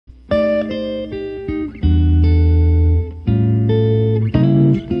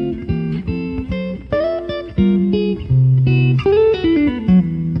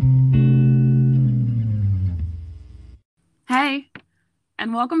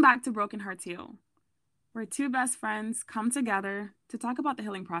welcome back to Broken Hearts Heal, where two best friends come together to talk about the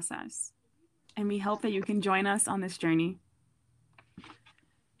healing process. And we hope that you can join us on this journey.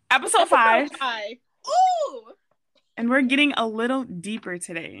 Episode 5. Ooh! And we're getting a little deeper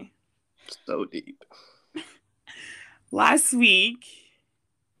today. So deep. Last week,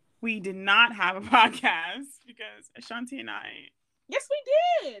 we did not have a podcast because Ashanti and I... Yes,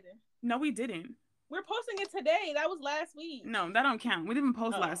 we did. No, we didn't. We're posting it today. That was last week. No, that don't count. We didn't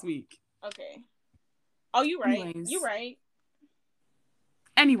post last week. Okay. Oh, you right. Anyways. You right.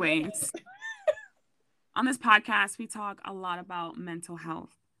 Anyways, on this podcast, we talk a lot about mental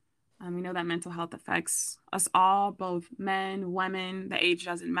health. We know that mental health affects us all, both men, women, the age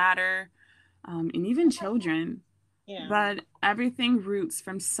doesn't matter, and even children. Yeah. But everything roots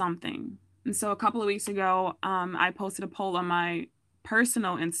from something. And so a couple of weeks ago, I posted a poll on my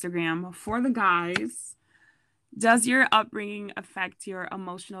personal Instagram for the guys. Does your upbringing affect your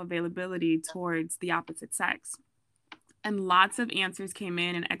emotional availability towards the opposite sex? And lots of answers came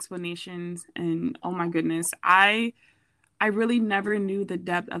in and explanations. And oh my goodness, I really never knew the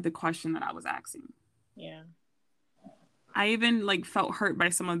depth of the question that I was asking. Yeah. I even felt hurt by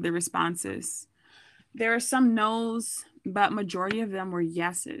some of the responses. There are some no's, but majority of them were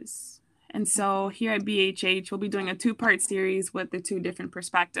yeses. And so here at BHH, we'll be doing a 2-part series with the 2 different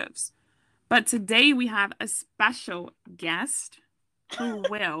perspectives. But today we have a special guest who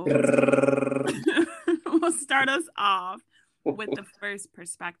will start us off with the first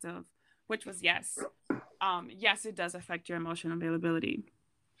perspective, which was yes. Yes, it does affect your emotional availability.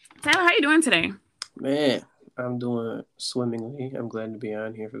 Tyler, how you doing today? Man, I'm doing swimmingly. I'm glad to be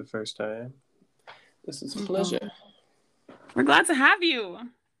on here for the first time. This is a pleasure. We're glad to have you.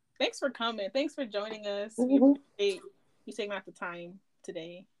 Thanks for coming. Thanks for joining us. Mm-hmm. We appreciate you taking out the time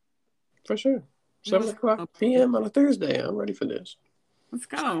today. For sure. 7 o'clock p.m. on a Thursday. I'm ready for this. Let's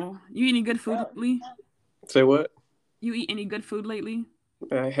go. You eat any good food lately? Say what? You eat any good food lately?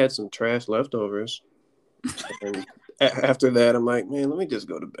 I had some trash leftovers. And after that, I'm like, man, let me just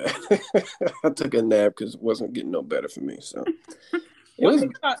go to bed. I took a nap because it wasn't getting no better for me. So one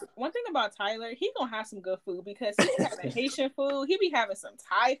thing about Tyler, he gonna have some good food because he be having Haitian food. He be having some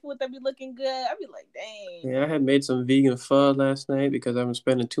Thai food that be looking good. I be like, dang. Yeah, I had made some vegan pho last night because I've been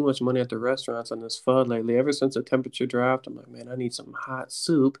spending too much money at the restaurants on this pho lately. Ever since the temperature dropped, I'm like, man, I need some hot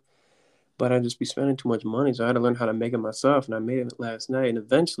soup. But I'd just be spending too much money, so I had to learn how to make it myself. And I made it last night, and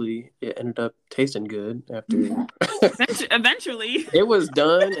eventually it ended up tasting good after. Eventually. It was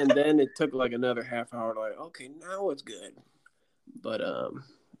done, and then it took another half hour. Okay, now it's good. But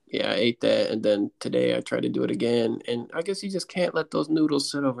yeah, I ate that, and then today I tried to do it again. And I guess you just can't let those noodles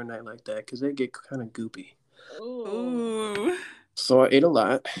sit overnight like that because they get kind of goopy. Ooh. So I ate a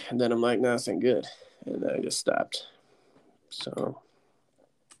lot, and then I'm like, nah, this ain't good. And then I just stopped. So...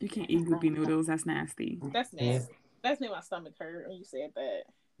 You can't eat goopy noodles. That's nasty. That's nasty. Yeah. That's made my stomach hurt when you said that.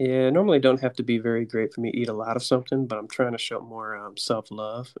 Yeah, normally don't have to be very great for me to eat a lot of something, but I'm trying to show more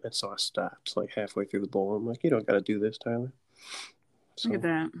self-love, and so I stopped halfway through the bowl. I'm like, you don't got to do this, Tyler. So, look at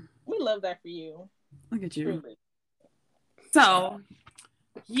that. We love that for you. Look at you. Truly. So,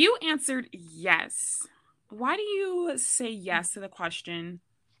 you answered yes. Why do you say yes to the question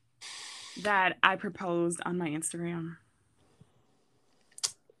that I proposed on my Instagram?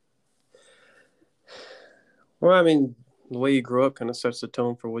 Well, I mean, the way you grow up kind of sets the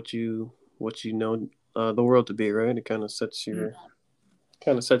tone for what you know the world to be, right? It kind of sets your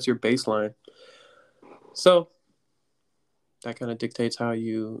baseline. So that kind of dictates how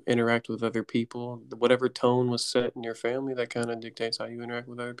you interact with other people. Whatever tone was set in your family, that kind of dictates how you interact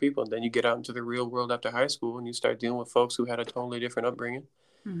with other people. And then you get out into the real world after high school, and you start dealing with folks who had a totally different upbringing,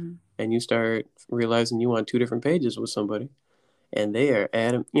 and you start realizing you on 2 different pages with somebody. And they are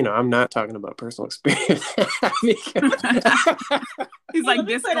adamant. I'm not talking about personal experience. He's like,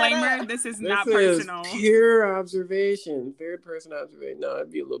 disclaimer, this is not personal. Is pure observation, third person observation. No,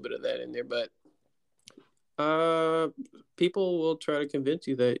 it'd be a little bit of that in there, but people will try to convince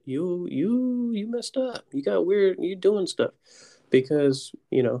you that you messed up. You got weird. You doing stuff because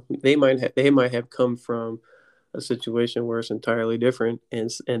they might have come from a situation where it's entirely different, and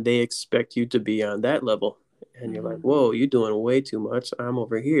they expect you to be on that level. And you're like, whoa, you're doing way too much. I'm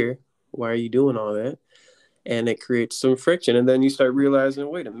over here. Why are you doing all that? And it creates some friction. And then you start realizing,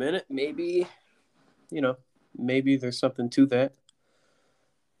 wait a minute, maybe there's something to that.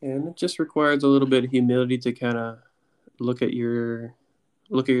 And it just requires a little bit of humility to kind of look at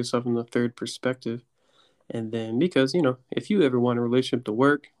yourself from the third perspective. And then because, if you ever want a relationship to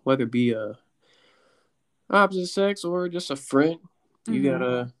work, whether it be a opposite sex or just a friend, you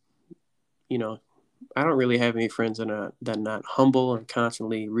gotta, I don't really have any friends that are not humble and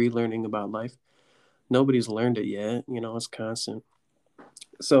constantly relearning about life. Nobody's learned it yet. It's constant.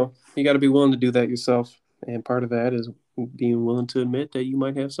 So you got to be willing to do that yourself. And part of that is being willing to admit that you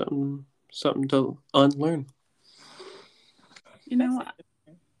might have something to unlearn. You know what?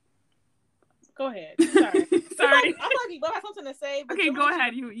 Go ahead. Sorry. Sorry. I thought you have something to say. Okay, go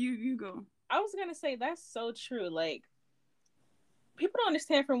ahead. You go. I was gonna say that's so true. Like, people don't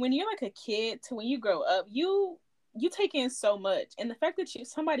understand, from when you're like a kid to when you grow up, you take in so much, and the fact that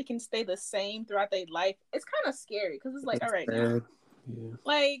somebody can stay the same throughout their life, it's kind of scary, because it's like, all right, yeah.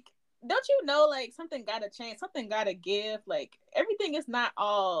 Like, don't you know, like, something gotta change, something gotta give. Like, everything is not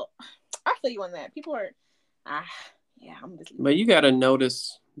all. I feel you on that. People are, yeah, I'm just. But you gotta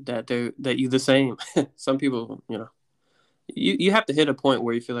notice that you the same. Some people, you have to hit a point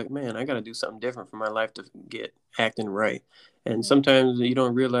where you feel like, man, I got to do something different for my life to get acting right. And sometimes you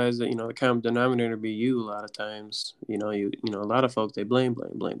don't realize that, the common denominator be you a lot of times. A lot of folks, they blame.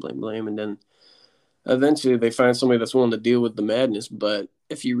 And then eventually they find somebody that's willing to deal with the madness. But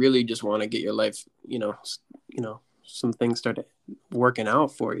if you really just want to get your life, some things start working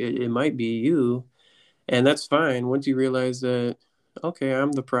out for you, it might be you. And that's fine. Once you realize that, okay,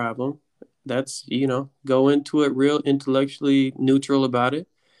 I'm the problem. That's, go into it real intellectually neutral about it,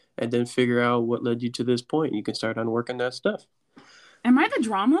 and then figure out what led you to this point. You can start unworking that stuff. Am I the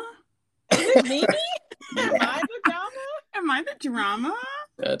drama? Is it me? Am I the drama? Am I the drama?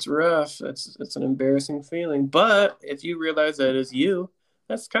 That's rough. That's an embarrassing feeling. But if you realize that it's you,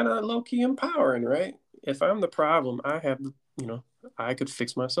 that's kind of low-key empowering, right? If I'm the problem, I have, I could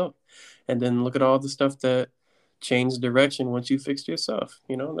fix myself. And then look at all the stuff that change direction once you fixed yourself.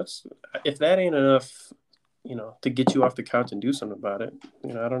 That's, if that ain't enough, to get you off the couch and do something about it,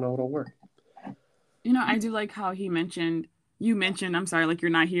 I don't know what'll work. I do like how you mentioned, I'm sorry, like you're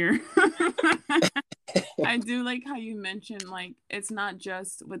not here. I do like how you mentioned, like, it's not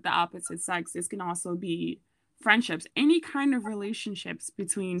just with the opposite sex. This can also be friendships, any kind of relationships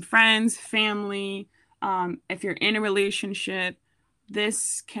between friends, family. If you're in a relationship,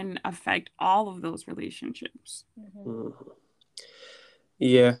 this can affect all of those relationships. Mm-hmm.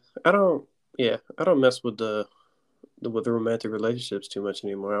 Yeah, I don't mess with the romantic relationships too much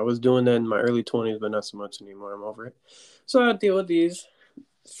anymore. I was doing that in my early 20s, but not so much anymore. I'm over it. So I deal with these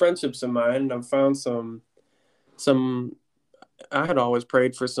friendships of mine, and I've found some. I had always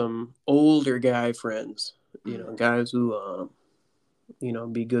prayed for some older guy friends, guys who,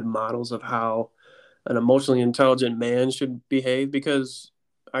 be good models of how an emotionally intelligent man should behave, because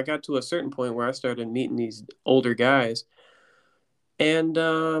I got to a certain point where I started meeting these older guys. And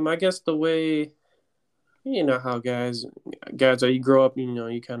I guess the way, how guys are, you grow up,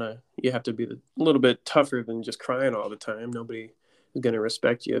 you have to be a little bit tougher than just crying all the time. Nobody is going to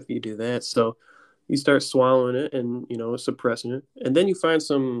respect you if you do that. So you start swallowing it and, suppressing it. And then you find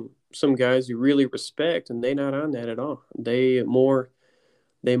some guys you really respect, and they're not on that at all. They're going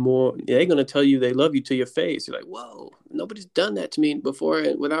to tell you they love you to your face. You're like, whoa, nobody's done that to me before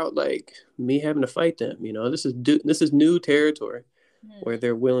without like me having to fight them. This is new territory where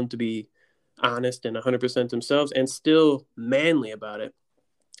they're willing to be honest and 100% themselves and still manly about it.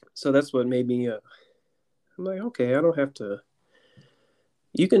 So that's what made me, I'm like, okay, I don't have to,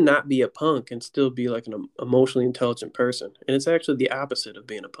 you can not be a punk and still be like an emotionally intelligent person. And it's actually the opposite of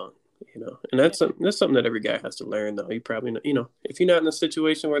being a punk. And that's something that every guy has to learn, though. You probably, if you're not in a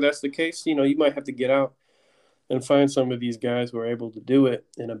situation where that's the case, you might have to get out and find some of these guys who are able to do it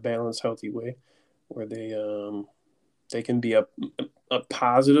in a balanced, healthy way, where they can be a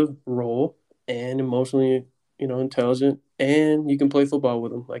positive role and emotionally, intelligent, and you can play football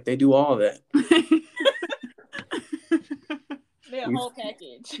with them. Like, they do all of that. The whole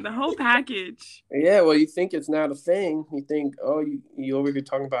package. The whole package. Yeah, well, you think it's not a thing. You think, oh, you over here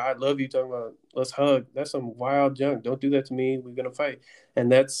talking about I love you, talking about let's hug. That's some wild junk. Don't do that to me. We're gonna fight.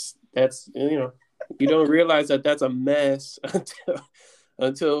 And that's you don't realize that that's a mess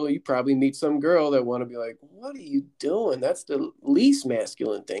until you probably meet some girl that want to be like, what are you doing? That's the least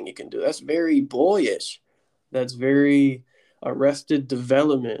masculine thing you can do. That's very boyish. That's very arrested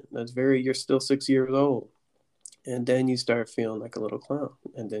development. That's very, you're still 6 years old. And then you start feeling like a little clown.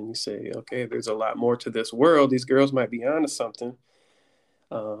 And then you say, okay, there's a lot more to this world. These girls might be onto something.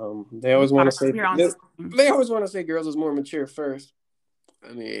 They always want to say girls is more mature first.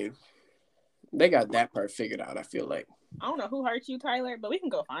 I mean, they got that part figured out, I feel like. I don't know who hurt you, Tyler, but we can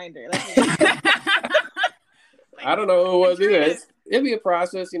go find her. I don't know who it was either. It'd be a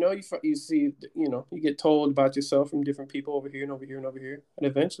process, you see, you get told about yourself from different people over here and over here and over here. And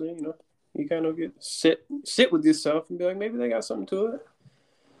eventually, you kind of sit with yourself and be like, maybe they got something to it.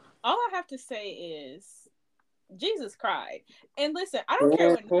 All I have to say is Jesus cried. And listen, I don't care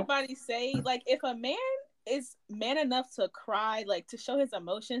what nobody say. Like, if a man is man enough to cry, like to show his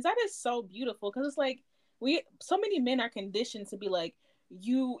emotions, that is so beautiful. Because it's like so many men are conditioned to be like,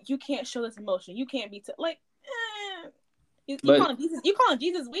 you can't show this emotion. You can't be like, you calling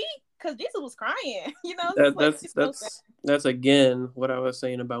Jesus weak because Jesus was crying. You know, it's like, that's again what I was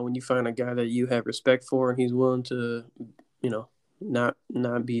saying about when you find a guy that you have respect for and he's willing to, you know, not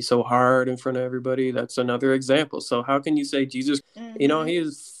be so hard in front of everybody. That's another example. So how can you say Jesus? You know, he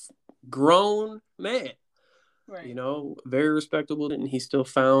is grown man, right? You know, very respectable, and he still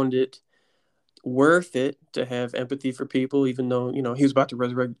found it worth it to have empathy for people, even though, you know, he was about to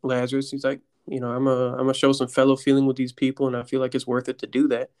resurrect Lazarus. He's like, you know, I'm gonna show some fellow feeling with these people, and I feel like it's worth it to do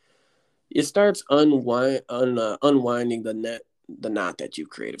that. It starts unwinding the knot that you've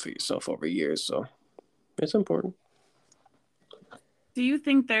created for yourself over years. So it's important. Do you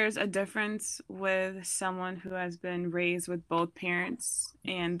think there's a difference with someone who has been raised with both parents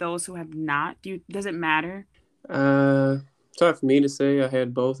and those who have not? Does it matter? It's hard for me to say. I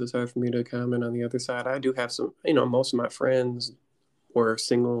had both. It's hard for me to comment on the other side. I do have some, you know, most of my friends were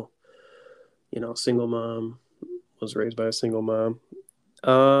single, you know, single mom, was raised by a single mom.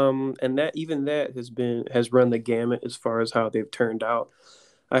 And that has run the gamut as far as how they've turned out.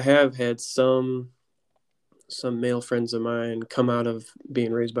 I have had some male friends of mine come out of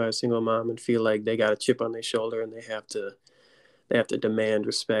being raised by a single mom and feel like they got a chip on their shoulder and they have to demand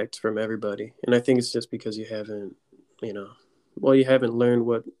respect from everybody. And I think it's just because you haven't learned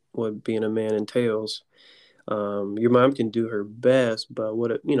what being a man entails. Your mom can do her best, but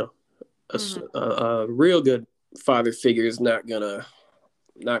a real good father figure is not gonna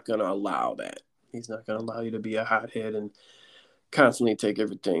allow that. He's not gonna allow you to be a hothead and constantly take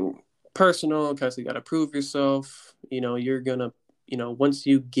everything personal, constantly got to prove yourself. You know, you're gonna, you know, once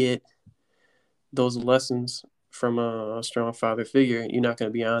you get those lessons from a strong father figure, you're not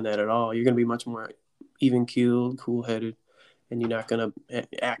gonna be on that at all. You're gonna be much more even keeled, cool headed, and you're not gonna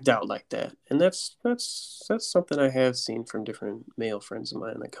act out like that. And that's something I have seen from different male friends of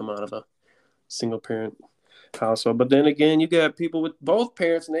mine that come out of a single parent household. But then again, you got people with both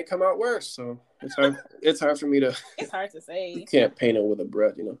parents and they come out worse. So it's hard for me to. It's hard to say. You can't paint it with a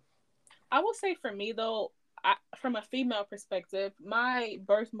brush, you know. I will say for me though, from a female perspective, my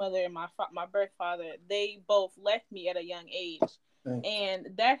birth mother and my birth father, they both left me at a young age, and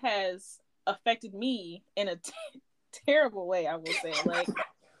that has affected me in a terrible way. I will say, like,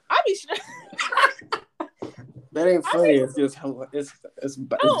 I be. That ain't funny. It's just it's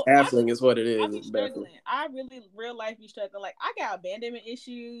baffling. Is what it is. I be struggling. I really real life be struggling. Like, I got abandonment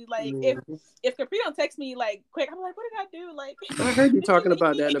issues. Like, if Capri don't text me like quick, I'm like, what did I do? Like, I heard you talking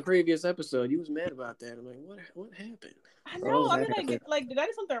about that in the previous episode. You was mad about that. I'm like, what happened? I know. I mean, like, did I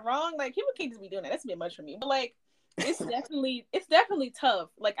do something wrong? Like, people can't just be doing that. That's a bit much for me. But like, it's definitely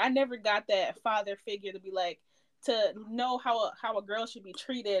tough. Like, I never got that father figure to be like, to know how a girl should be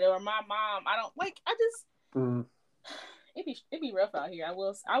treated, or my mom. I don't like. I just. It'd be rough out here. I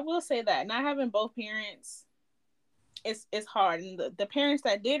will say that. Not having both parents, it's hard. And the parents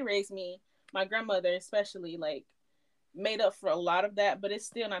that did raise me, my grandmother especially, like, made up for a lot of that. But it's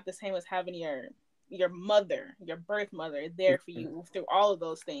still not the same as having your mother, your birth mother, there for you through all of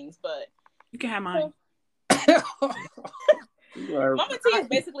those things. But you can have mine. Mama T is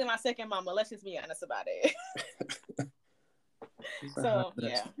basically my second mama. Let's just be honest about it. So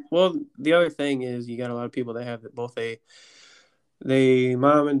yeah. Well, the other thing is you got a lot of people that have both they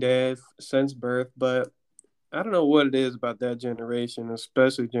mom and dad since birth, but I don't know what it is about that generation,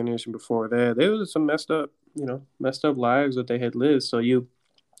 especially the generation before that. There was some messed up lives that they had lived. So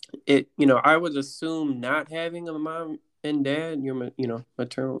I would assume not having a mom and dad,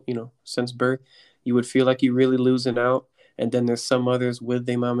 maternal, since birth, you would feel like you're really losing out. And then there's some others with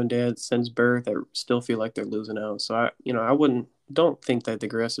their mom and dad since birth that still feel like they're losing out. So don't think that the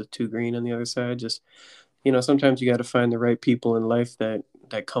grass is too green on the other side. Just, sometimes you got to find the right people in life that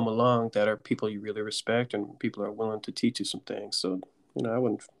come along that are people you really respect and people are willing to teach you some things. So,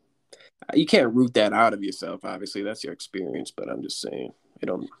 you can't root that out of yourself. Obviously that's your experience, but I'm just saying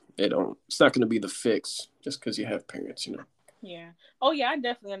it's not going to be the fix just because you have parents, Yeah. Oh yeah. I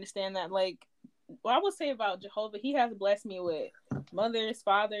definitely understand that. Like, what I would say about Jehovah, he has blessed me with mothers,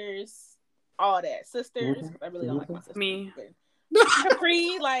 fathers, all that, sisters. Mm-hmm. I really don't like my sisters. Me.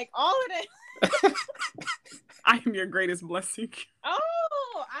 Capri, like all of that. I am your greatest blessing.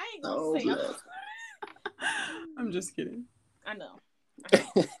 Oh, I ain't gonna say. I'm just kidding. I know.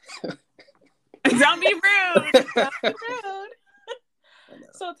 Don't be rude. Don't be rude.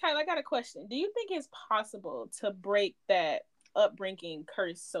 So, Tyler, I got a question. Do you think it's possible to break that upbringing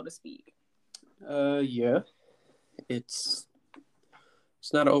curse, so to speak? Yeah, it's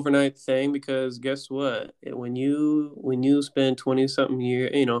not an overnight thing because guess what? When you spend 20 something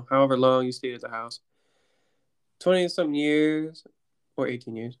years, however long you stay at the house, 20 something years or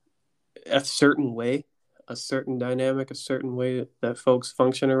 18 years, a certain way, a certain dynamic, a certain way that folks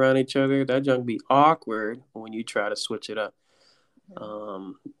function around each other, that junk be awkward when you try to switch it up.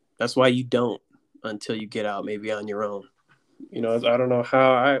 That's why you don't until you get out maybe on your own. I don't know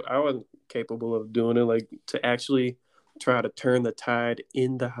how I wasn't capable of doing it, like to actually try to turn the tide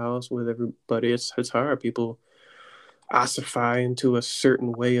in the house with everybody. It's hard. People ossify into a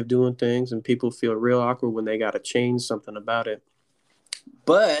certain way of doing things, and people feel real awkward when they got to change something about it.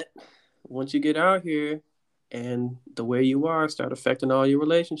 But once you get out here and the way you are start affecting all your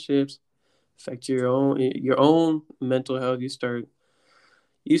relationships, affect your own mental health, you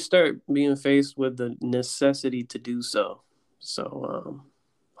start being faced with the necessity to do so. So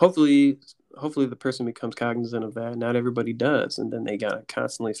hopefully the person becomes cognizant of that. Not everybody does, and then they gotta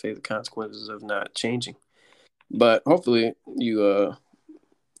constantly face the consequences of not changing. But hopefully you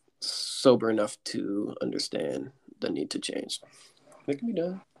sober enough to understand the need to change. It can be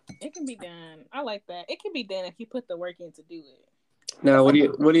done. It can be done. I like that. It can be done if you put the work in to do it. Now, what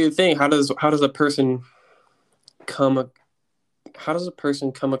do you think? How does a person come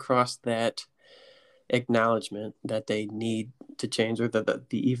across that acknowledgement that they need to change, or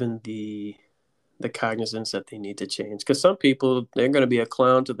the cognizance that they need to change? Because some people, they're going to be a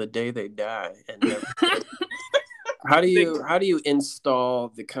clown to the day they die, and how do you install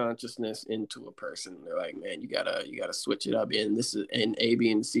the consciousness into a person? They're like, man, you gotta switch it up, and this is, and A,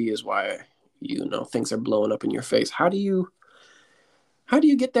 B, and C is why things are blowing up in your face. How do you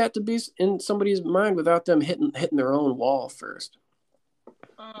get that to be in somebody's mind without them hitting their own wall first?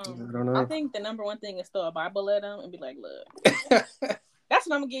 I don't know. I think the number one thing is throw a Bible at them and be like, look, that's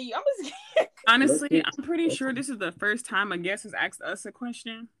what I'm gonna give you. Honestly, I'm pretty sure this is the first time a guest has asked us a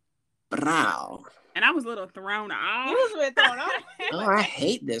question. Wow. And I was a little thrown off. You was a bit thrown off. Oh, I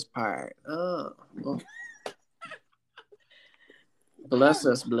hate this part. Oh. Well. Bless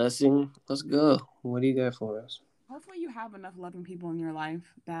us, blessing. Let's go. What do you got for us? Hopefully you have enough loving people in your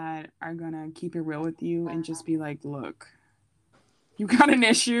life that are going to keep it real with you and just be like, look, you got an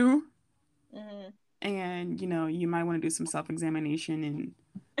issue. And, you might want to do some self-examination. And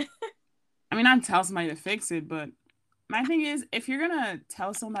I mean, not tell somebody to fix it, but my thing is, if you're gonna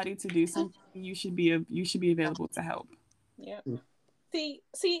tell somebody to do something, you should be available to help. Yeah. See,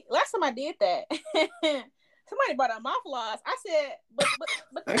 last time I did that, somebody brought up mouthwash. I said, but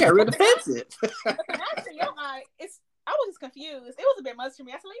I got real defensive. I was just confused. It was a bit much for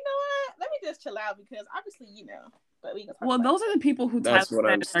me. I said, you know what? Let me just chill out because obviously, But we can talk about those are the people who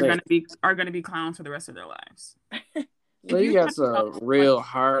are gonna be clowns for the rest of their lives. So you got some real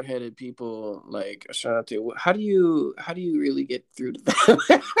hard-headed people like Ashanti. How do you really get through to them?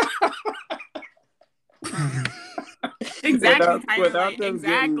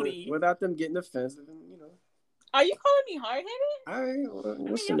 Exactly. Without them getting offensive, Are you calling me hard-headed?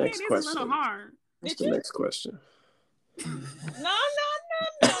 What's the next question? It's a little hard. What's the next question? No.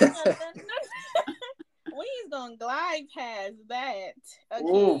 We's gonna glide past that. Okay.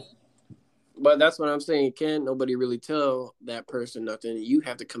 Ooh. But that's what I'm saying. Can't nobody really tell that person nothing. You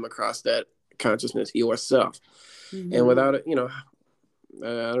have to come across that consciousness yourself. Mm-hmm. And without it, I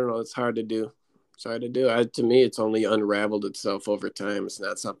don't know. It's hard to do. To me, it's only unraveled itself over time. It's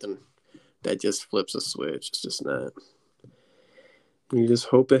not something that just flips a switch. It's just not. You just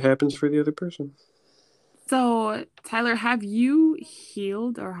hope it happens for the other person. So, Tyler, have you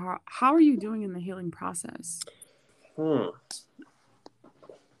healed, or how are you doing in the healing process? About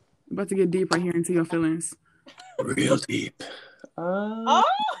to get deep right here into your feelings. Real deep.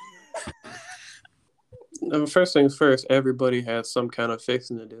 First things first, everybody has some kind of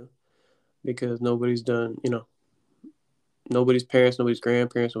fixing to do because nobody's done, nobody's parents, nobody's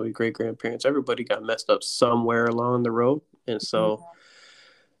grandparents, nobody's great-grandparents. Everybody got messed up somewhere along the road. And so,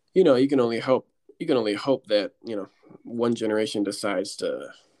 you can only hope that, one generation decides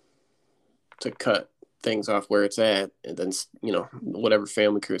to cut things off where it's at, and then whatever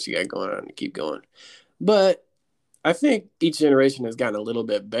family curse you got going on to keep going. But I think each generation has gotten a little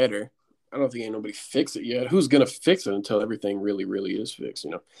bit better. I don't think ain't nobody fix it yet. Who's gonna fix it until everything really, really is fixed?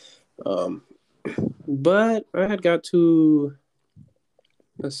 But I had got to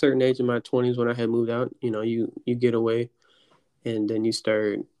a certain age in my 20s when I had moved out. You get away, and then you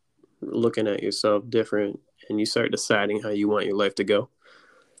start looking at yourself different, and you start deciding how you want your life to go,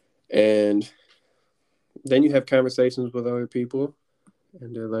 and then you have conversations with other people,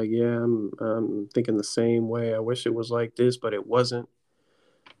 and they're like, yeah, I'm thinking the same way. I wish it was like this, but it wasn't.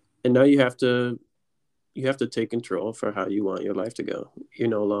 And now you have to take control for how you want your life to go. You're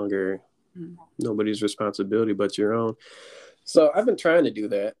no longer nobody's responsibility but your own. So I've been trying to do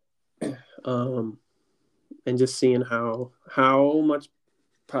that, and just seeing how much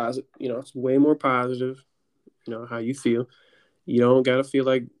positive, it's way more positive. How you feel. You don't gotta feel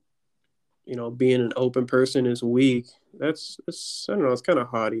like being an open person is weak. That's I don't know. It's kind of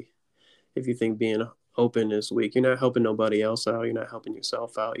haughty if you think being open is weak. You're not helping nobody else out. You're not helping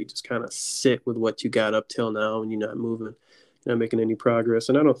yourself out. You just kind of sit with what you got up till now, and you're not moving. You're not making any progress.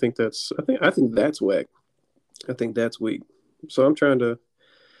 And I don't think that's. I think that's whack. I think that's weak. So I'm trying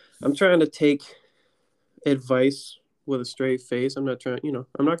to take advice with a straight face. I'm not trying.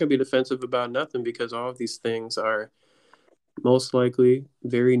 I'm not gonna be defensive about nothing because all of these things are most likely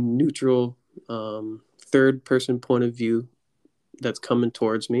very neutral, third person point of view that's coming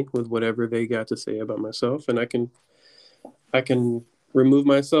towards me with whatever they got to say about myself, and I can remove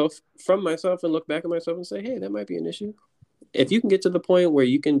myself from myself and look back at myself and say, hey, that might be an issue. If you can get to the point where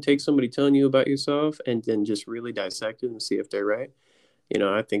you can take somebody telling you about yourself and then just really dissect it and see if they're right,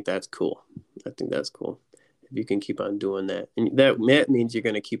 I think that's cool. I think that's cool. If you can keep on doing that, and that means you're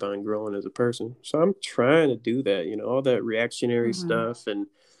going to keep on growing as a person. So I'm trying to do that. All that reactionary stuff and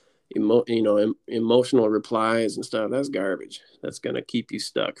emotional replies and stuff, that's garbage. That's going to keep you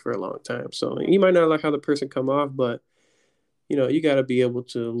stuck for a long time. So you might not like how the person come off, but you got to be able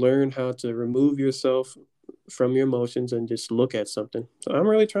to learn how to remove yourself from your emotions and just look at something. So I'm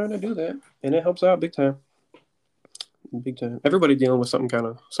really trying to do that, and it helps out big time. Big time. Everybody dealing with some kind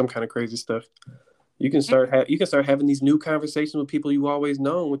of crazy stuff. You can start having these new conversations with people you always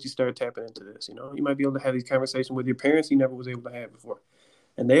know once you start tapping into this. You might be able to have these conversations with your parents you never was able to have before.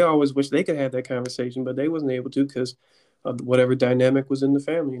 And they always wish they could have that conversation, but they wasn't able to because of whatever dynamic was in the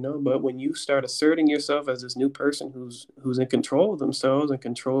family, But when you start asserting yourself as this new person who's in control of themselves and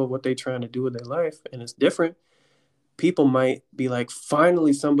control of what they're trying to do with their life, and it's different, people might be like,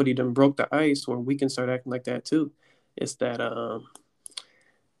 finally somebody done broke the ice, or we can start acting like that too. It's that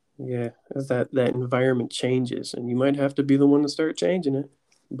as that environment changes, and you might have to be the one to start changing it,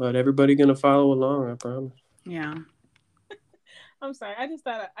 but everybody gonna follow along, I promise. Yeah. I'm sorry. I just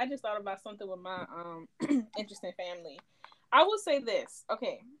thought about something with my interesting family. I will say this.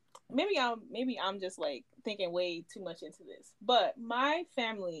 Okay, maybe I'm just like thinking way too much into this. But my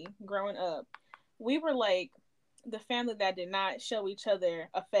family growing up, we were like the family that did not show each other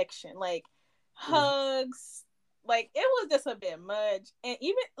affection, like hugs. Like it was just a bit much, and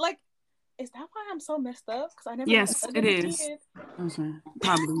even like, is that why I'm so messed up? Because I never. Yes, it is. Okay,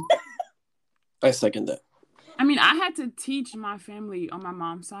 probably. I second that. I mean, I had to teach my family on my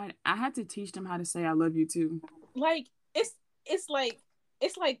mom's side. I had to teach them how to say "I love you" too. Like it's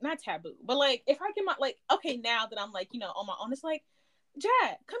like not taboo, but like if I get my like okay now that I'm like on my own, it's like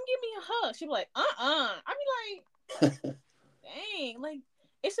Jack, come give me a hug. She'd be like I be like dang, like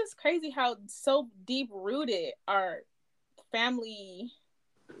it's just crazy how so deep rooted our family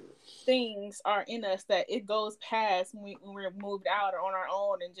things are in us that it goes past when we're moved out or on our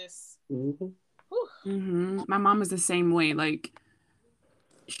own and just. My mom is the same way. Like,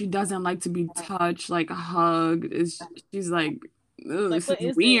 she doesn't like to be touched, like a hug. She's like, this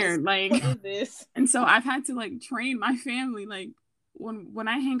is weird. This? Like, what is this? And so I've had to like train my family. Like, when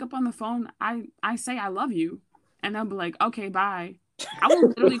I hang up on the phone, I say I love you, and they'll be like, okay, bye. I will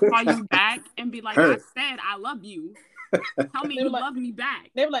literally call you back and be like, I said I love you. Tell me you love me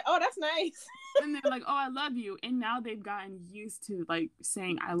back. They were like, oh, that's nice. And they're like, oh, I love you. And now they've gotten used to like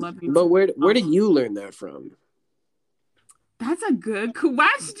saying I love you. But where did you learn that from? That's a good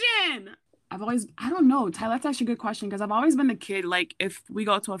question. I don't know, Tyler, that's actually a good question because I've always been the kid, like if we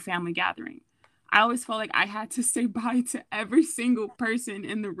go to a family gathering, I always felt like I had to say bye to every single person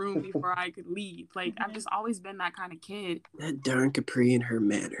in the room before I could leave. Like, I've just always been that kind of kid. That darn Capri and her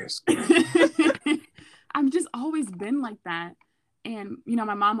manners. I've just always been like that. And,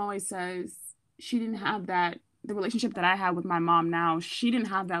 my mom always says she didn't have that, the relationship that I have with my mom now, she didn't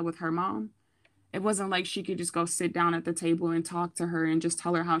have that with her mom. It wasn't like she could just go sit down at the table and talk to her and just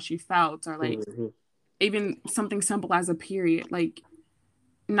tell her how she felt, or like even something simple as a period, like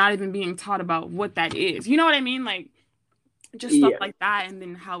not even being taught about what that is. You know what I mean? Like, just stuff like that, and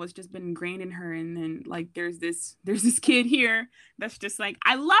then how it's just been ingrained in her, and then like there's this kid here that's just like,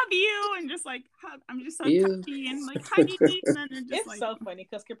 I love you, and just like I'm just so touchy and like huggy, and then just it's like, so funny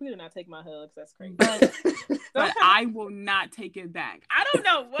because Capri do not take my hugs. That's crazy. But I will not take it back. I don't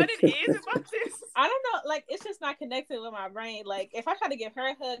know what it is about this. I don't know, like it's just not connected with my brain. Like if I try to give her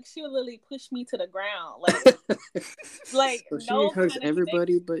a hug, she would literally push me to the ground. Like so she hugs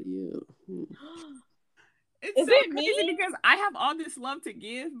everybody but you. It's so crazy because I have all this love to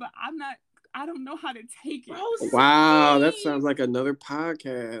give, but I don't know how to take it. Bro, wow, that sounds like another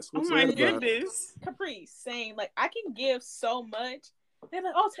podcast. What's my goodness. Capri, same. Like I can give so much. They're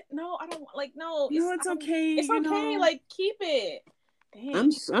like, oh no, I don't like no. It's okay. It's okay. Like keep it.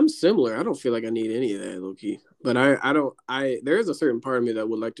 Dang. I'm similar. I don't feel like I need any of that, low key. But there is a certain part of me that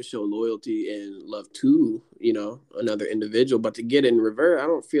would like to show loyalty and love to, another individual. But to get in revert, I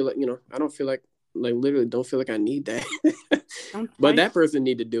don't feel like literally don't feel like I need that. But that person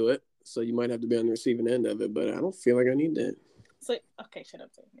need to do it. So you might have to be on the receiving end of it. But I don't feel like I need that. So okay, shut up.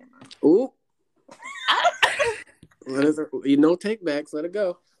 Ooh. No take backs. Let it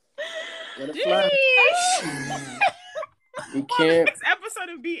go. Let it fly. You can't. Next episode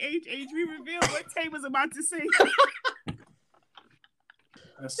of BHH, we reveal what Tay was about to say.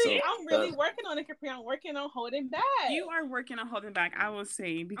 See, I'm really working on it, Capri. I'm working on holding back. You are working on holding back, I will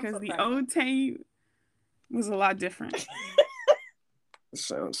say, because the old Tay was a lot different. It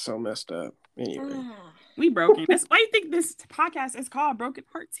sounds so messed up. Anyway. We broken. That's why you think this podcast is called Broken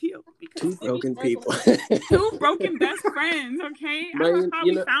Hearts Heal. Two broken people. Two broken best friends, okay? I don't know how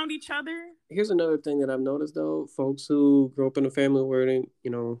we found each other. Here's another thing that I've noticed, though. Folks who grow up in a family where they,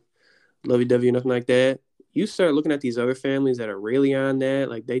 lovey-dovey or nothing like that, you start looking at these other families that are really on that.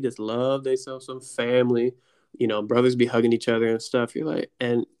 Like, they just love themselves some family. Brothers be hugging each other and stuff. You're like,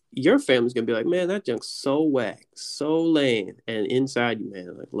 and your family's going to be like, man, that junk's so whack, so lame. And inside you,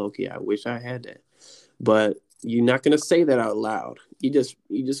 man, like, low-key, I wish I had that. But you're not going to say that out loud. You just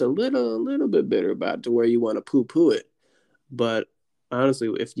a little bit bitter about it to where you want to poo-poo it. But honestly,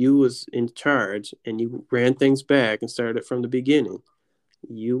 if you was in charge and you ran things back and started from the beginning,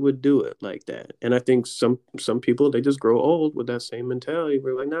 you would do it like that. And I think some people, they just grow old with that same mentality.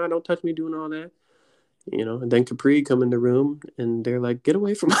 We're like, nah, don't touch me doing all that. And then Capri come in the room and they're like, get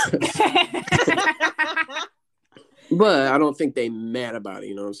away from us. But I don't think they mad about it.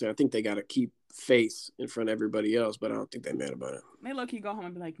 You know what I'm saying? I think they got to keep face in front of everybody else, but I don't think they mad about it. They low-key go home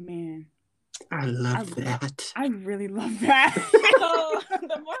and be like, man, I love that. I really love that. So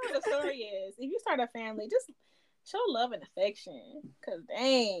the moral of the story is, if you start a family, just show love and affection. Because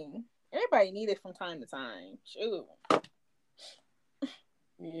dang, everybody need it from time to time. Shoot.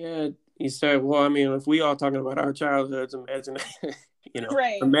 Yeah, you start. Well, I mean, if we all talking about our childhoods, imagine,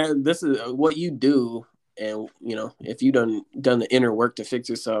 right. Imagine this is what you do. And, if you done the inner work to fix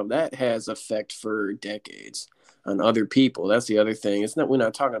yourself, that has effect for decades on other people. That's the other thing. We're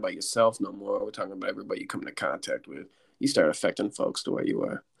not talking about yourself no more. We're talking about everybody you come into contact with. You start affecting folks the way you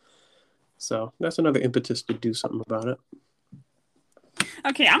are. So that's another impetus to do something about it.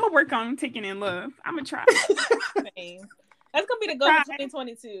 Okay, I'm going to work on taking in love. I'm going to try. That's going to be the goal of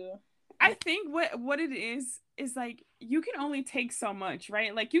 2022. I think what it is like, you can only take so much,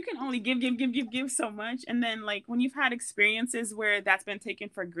 right? Like, you can only give so much. And then, like, when you've had experiences where that's been taken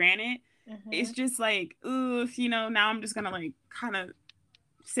for granted, it's just like, oof, now I'm just going to, like, kind of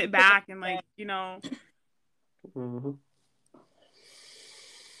sit back and, like, Mm-hmm.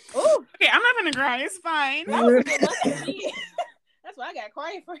 Oh, okay, I'm not going to cry. It's fine. That's why I got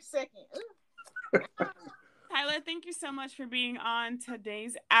quiet for a second. Tyler, thank you so much for being on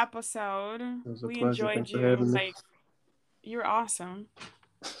today's episode. We pleasure. enjoyed you. Like, you're awesome.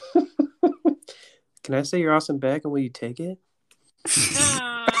 Can I say you're awesome back, and will you take it?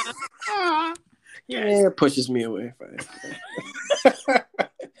 Yeah, it pushes me away.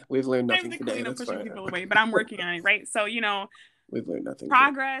 We've learned nothing today. That's pushing fine. people away, but I'm working on it, right? So, we've learned nothing.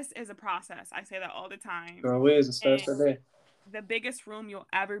 Progress is a process. I say that all the time. It always. It starts today. The biggest room you'll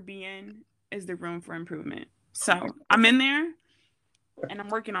ever be in is the room for improvement. So I'm in there, and I'm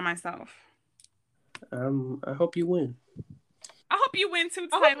working on myself. I hope you win. I hope you win too,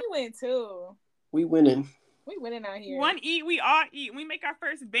 Tyler. I hope you win too. We winning. We winning out here. One eat, we all eat. We make our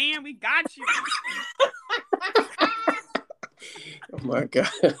first band. We got you. Oh my God.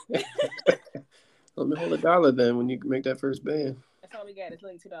 Let me hold $1 then when you make that first band. That's all we got. It's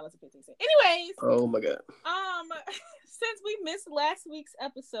literally $2.50. Anyways. Oh my God. Since we missed last week's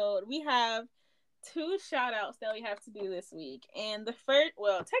episode, we have 2 shout outs that we have to do this week. And the first,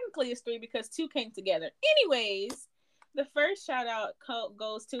 well, technically it's 3 because 2 came together. Anyways, the first shout out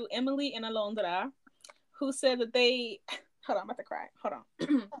goes to Emily and Alondra, who said that they Hold on, I'm about to cry. Hold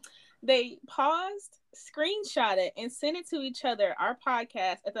on. They paused, screenshot it, and sent it to each other, our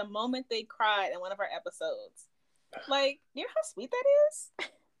podcast, at the moment they cried in one of our episodes. Like, you know how sweet that is?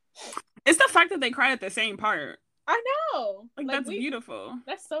 It's the fact that they cried at the same part. I know. Like that's beautiful.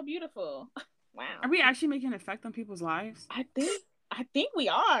 That's so beautiful. Wow. Are we actually making an effect on people's lives? I think we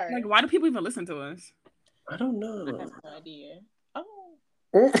are. Like, why do people even listen to us? I don't know. I have no idea. Oh.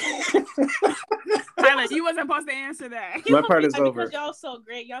 Tyler, you wasn't supposed to answer that. My part is over. Because y'all so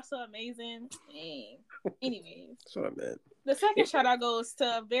great. Y'all so amazing. Dang. Anyways. That's what I meant. The second shout out goes to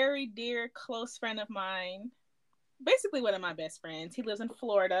a very dear, close friend of mine. Basically one of my best friends. He lives in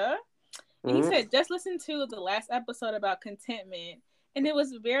Florida. And he said, just listen to the last episode about contentment. And it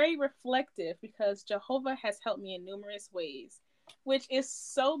was very reflective because Jehovah has helped me in numerous ways, which is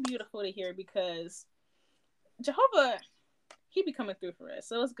so beautiful to hear because Jehovah, he be coming through for us.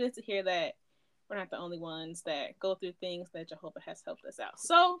 So it's good to hear that we're not the only ones that go through things, that Jehovah has helped us out.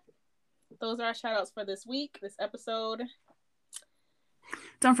 So those are our shout outs for this week, this episode.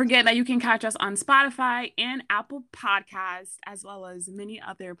 Don't forget that you can catch us on Spotify and Apple Podcasts, as well as many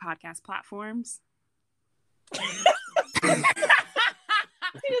other podcast platforms. He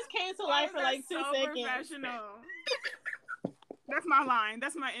just came to life for like 2 seconds. Professional. That's my line.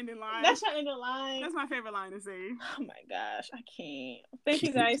 That's my ending line. That's your ending line. That's my favorite line to say. Oh my gosh, I can't. Thank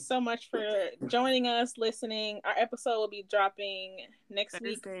you guys so much for joining us, listening. Our episode will be dropping next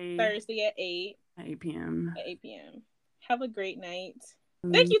week, Thursday at 8 p.m. At 8 p.m. Have a great night.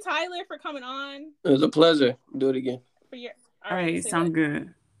 Thank you, Tyler, for coming on. It was a pleasure. Do it again. All right, sound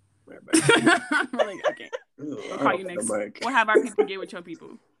good. Like, okay. We'll call you next. We'll have our people get with your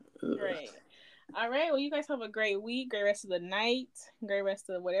people. Right. All right. Well, you guys have a great week, great rest of the night, great rest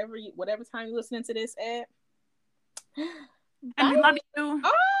of whatever time you're listening to this at. And we love you.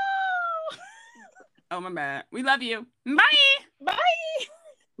 Oh. Oh, my bad. We love you. Bye. Bye.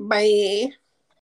 Bye.